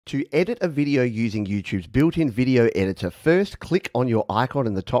To edit a video using YouTube's built-in video editor, first click on your icon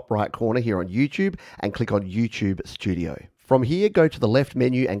in the top right corner here on YouTube and click on YouTube Studio. From here, go to the left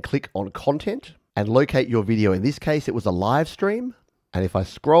menu and click on Content and locate your video. In this case, it was a live stream. And if I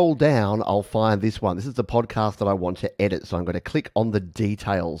scroll down, I'll find this one. This is the podcast that I want to edit. So I'm going to click on the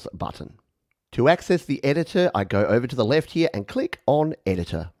Details button. To access the editor, I go over to the left here and click on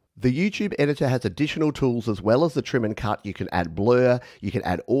Editor. The YouTube editor has additional tools as well as the trim and cut. You can add blur, you can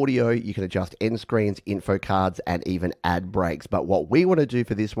add audio, you can adjust end screens, info cards, and even ad breaks. But what we want to do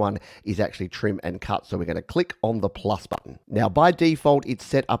for this one is actually trim and cut. So we're going to click on the plus button. Now, by default, it's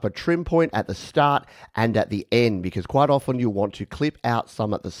set up a trim point at the start and at the end, because quite often you'll want to clip out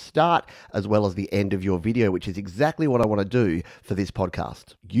some at the start as well as the end of your video, which is exactly what I want to do for this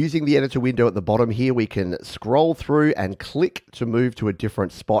podcast. Using the editor window at the bottom here, we can scroll through and click to move to a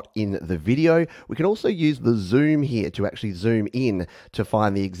different spot in the video. We can also use the zoom here to actually zoom in to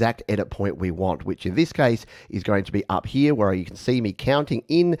find the exact edit point we want, which in this case is going to be up here where you can see me counting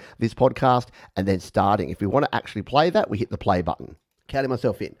in this podcast and then starting. If we want to actually play that, we hit the play button. Counting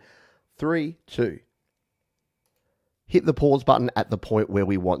myself in. 3, 2. Hit the pause button at the point where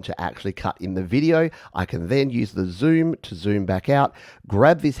we want to actually cut in the video. I can then use the zoom to zoom back out,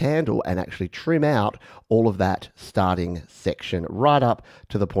 grab this handle and actually trim out all of that starting section right up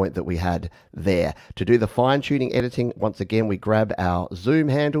to the point that we had there. To do the fine-tuning editing, once again, we grab our zoom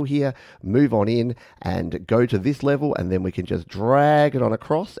handle here, move on in and go to this level, and then we can just drag it on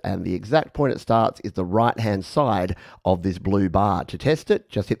across, and the exact point it starts is the right-hand side of this blue bar. To test it,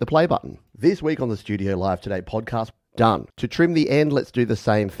 just hit the play button. This week on the Studio Live Today podcast, done. To trim the end, let's do the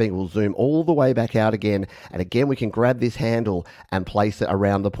same thing. We'll zoom all the way back out again. And again, we can grab this handle and place it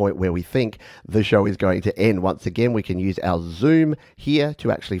around the point where we think the show is going to end. Once again, we can use our zoom here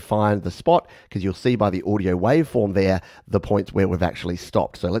to actually find the spot, because you'll see by the audio waveform there, the points where we've actually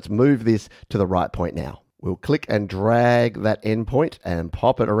stopped. So let's move this to the right point now. We'll click and drag that endpoint and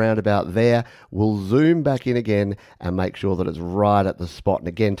pop it around about there. We'll zoom back in again and make sure that it's right at the spot. And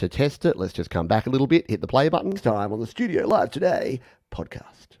again, to test it, let's just come back a little bit, hit the play button. Next time on the Studio Live Today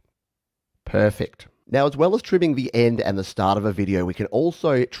podcast. Perfect. Now, as well as trimming the end and the start of a video, we can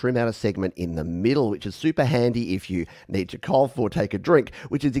also trim out a segment in the middle, which is super handy if you need to cough or take a drink,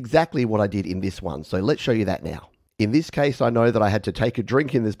 which is exactly what I did in this one. So let's show you that now. In this case, I know that I had to take a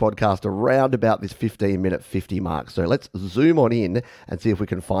drink in this podcast around about this 15-minute 50 mark. So let's zoom on in and see if we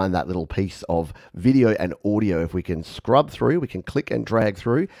can find that little piece of video and audio. If we can scrub through, we can click and drag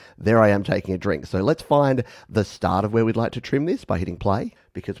through. There I am taking a drink. So let's find the start of where we'd like to trim this by hitting play,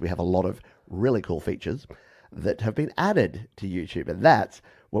 because we have a lot of really cool features that have been added to YouTube. And that's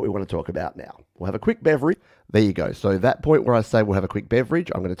what we want to talk about now. We'll have a quick beverage. There you go. So that point where I say we'll have a quick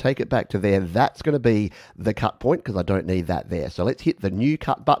beverage, I'm going to take it back to there. That's going to be the cut point because I don't need that there. So let's hit the new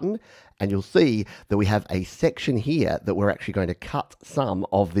cut button, and you'll see that we have a section here that we're actually going to cut some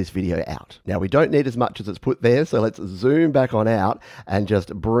of this video out. Now, we don't need as much as it's put there, so let's zoom back on out and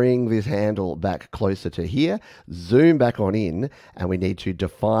just bring this handle back closer to here, zoom back on in, and we need to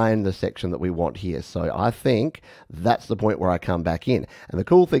define the section that we want here. So I think that's the point where I come back in. And the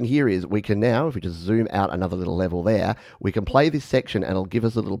cool thing here is we can now, if we just zoom out another little level there, we can play this section and it'll give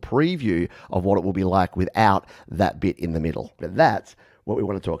us a little preview of what it will be like without that bit in the middle. But that's what we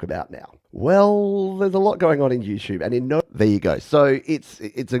want to talk about now. Well, there's a lot going on in YouTube, and there you go. So it's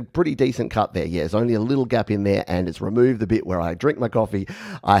a pretty decent cut there. Yeah, there's only a little gap in there, and it's removed the bit where I drink my coffee,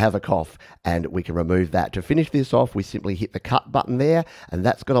 I have a cough, and we can remove that. To finish this off, we simply hit the cut button there, and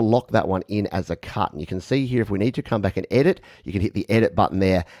that's going to lock that one in as a cut. And you can see here, if we need to come back and edit, you can hit the edit button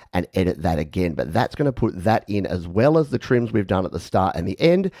there and edit that again. But that's going to put that in as well as the trims we've done at the start and the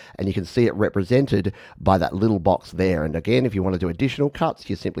end, and you can see it represented by that little box there. And again, if you want to do additional cuts,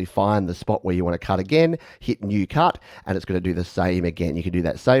 you simply find the spot where you want to cut again, hit new cut, and it's going to do the same again. You can do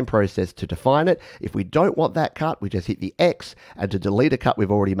that same process to define it. If we don't want that cut, we just hit the X, and to delete a cut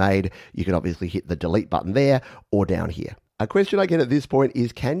we've already made, you can obviously hit the delete button there or down here. A question I get at this point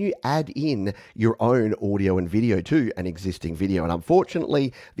is, can you add in your own audio and video to an existing video? And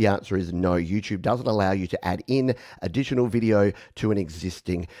unfortunately, the answer is no. YouTube doesn't allow you to add in additional video to an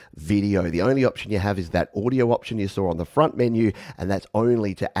existing video. The only option you have is that audio option you saw on the front menu, and that's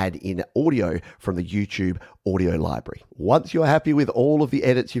only to add in audio from the YouTube audio library. Once you're happy with all of the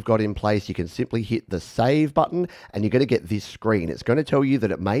edits you've got in place, you can simply hit the save button, and you're going to get this screen. It's going to tell you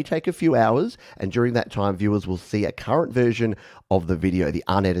that it may take a few hours, and during that time, viewers will see a current version of the video, the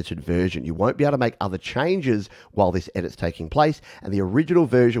unedited version. You won't be able to make other changes while this edit's taking place, and the original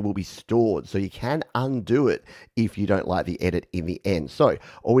version will be stored, so you can undo it if you don't like the edit in the end. So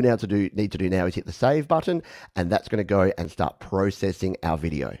all we need to do now is hit the save button, and that's going to go and start processing our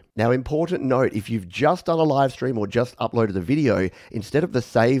video. Now, important note, if you've just done a live stream or just uploaded a video, instead of the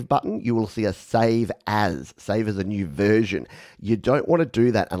save button, you will see a save as a new version. You don't want to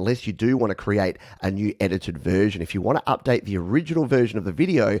do that unless you do want to create a new edited version. If you want to update the original version of the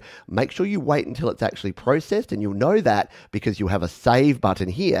video, make sure you wait until it's actually processed, and you'll know that because you'll have a save button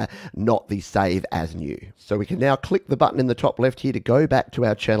here, not the save as new. So we can now click the button in the top left here to go back to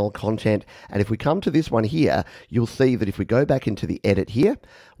our channel content. And if we come to this one here, you'll see that if we go back into the edit here,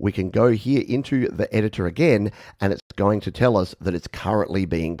 we can go here into the editor again, and it's going to tell us that it's currently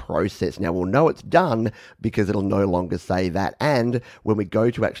being processed. Now we'll know it's done because it'll no longer say that. And when we go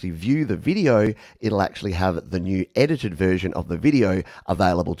to actually view the video, it'll actually have the new edited version of the video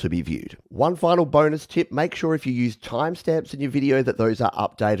available to be viewed. One final bonus tip, make sure if you use timestamps in your video that those are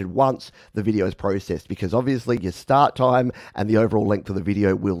updated once the video is processed, because obviously your start time and the overall length of the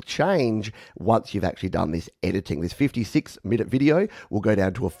video will change once you've actually done this editing. This 56-minute video will go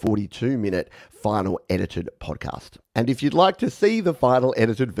down to a 42-minute final edited podcast. And if you'd like to see the final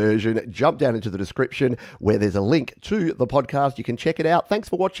edited version, jump down into the description where there's a link to the podcast. You can check it out. Thanks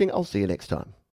for watching. I'll see you next time.